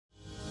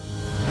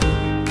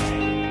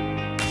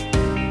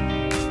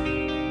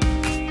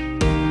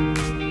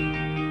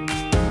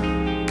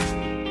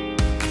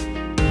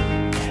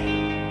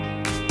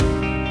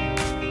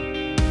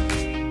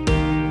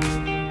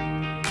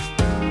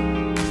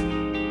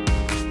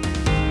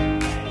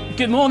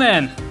Good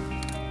morning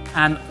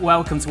and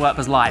welcome to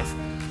WorkBuzz Live.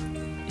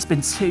 It's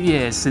been 2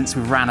 years since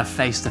we ran a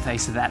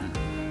face-to-face event.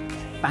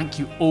 Thank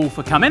you all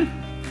for coming.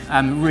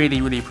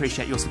 Really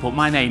appreciate your support.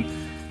 My name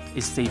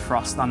is Steve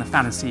Frost. I'm the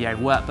founder and CEO of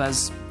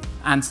WorkBuzz,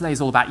 and today's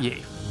all about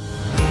you.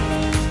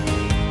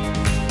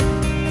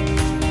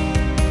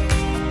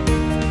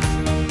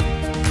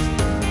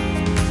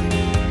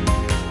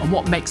 And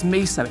what makes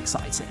me so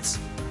excited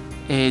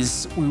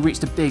is we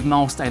reached a big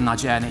milestone in our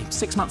journey.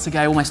 6 months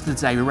ago, almost to the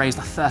day, we raised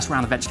our first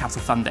round of venture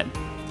capital funding.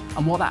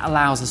 And what that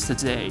allows us to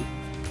do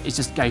is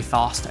just go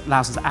faster. It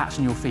allows us to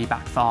action your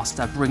feedback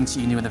faster, bring to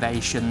you new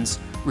innovations,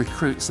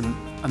 recruit some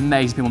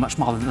amazing people much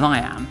smarter than I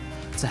am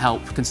to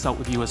help consult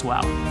with you as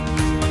well.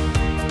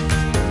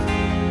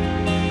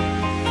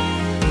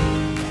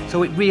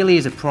 So it really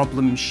is a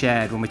problem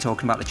shared when we're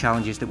talking about the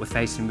challenges that we're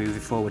facing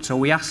moving forward. So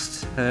we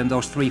asked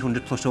those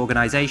 300 plus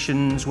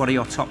organisations, what are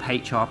your top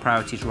HR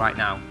priorities right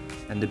now?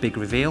 And the big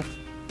reveal.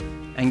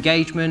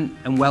 Engagement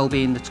and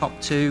well-being, the top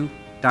 2,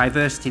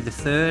 diversity, the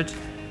 3rd,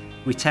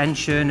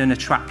 retention and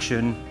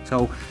attraction.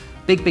 So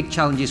big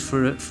challenges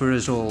for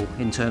us all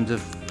in terms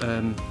of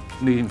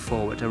moving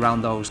forward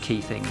around those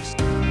key things.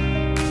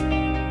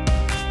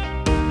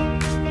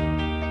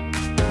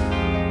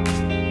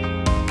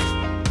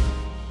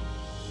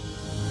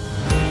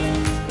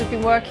 We've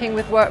been working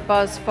with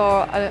WorkBuzz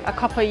for a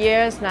couple of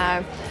years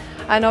now,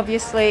 and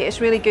obviously it's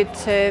really good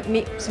to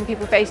meet some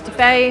people face to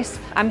face.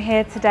 I'm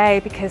here today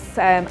because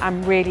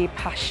I'm really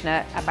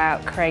passionate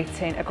about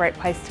creating a great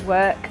place to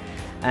work.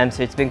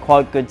 So it's been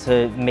quite good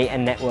to meet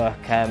and network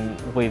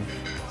with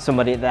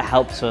somebody that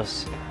helps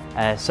us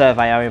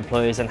survey our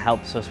employees and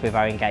helps us with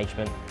our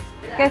engagement.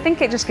 Yeah, I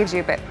think it just gives you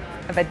a bit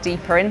of a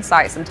deeper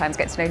insight sometimes,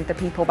 get to know the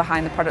people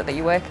behind the product that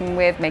you're working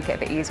with, make it a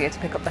bit easier to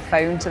pick up the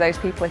phone to those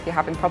people if you're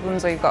having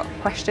problems or you've got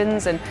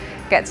questions, and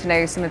get to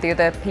know some of the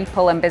other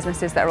people and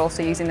businesses that are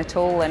also using the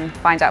tool and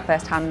find out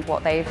firsthand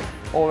what they've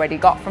already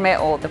got from it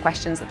or the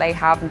questions that they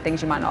have and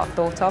things you might not have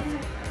thought of.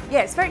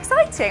 Yeah, it's very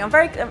exciting. I'm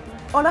very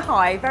on a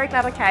high, very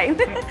glad I came.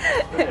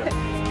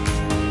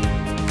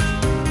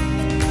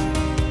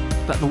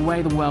 But the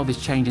way the world is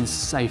changing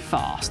so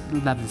fast, the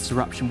level of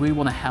disruption, we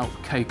want to help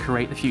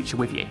co-create the future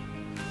with you.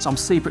 So I'm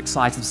super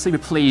excited, I'm super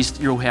pleased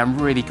you're all here. I'm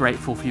really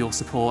grateful for your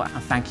support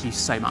and thank you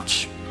so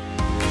much.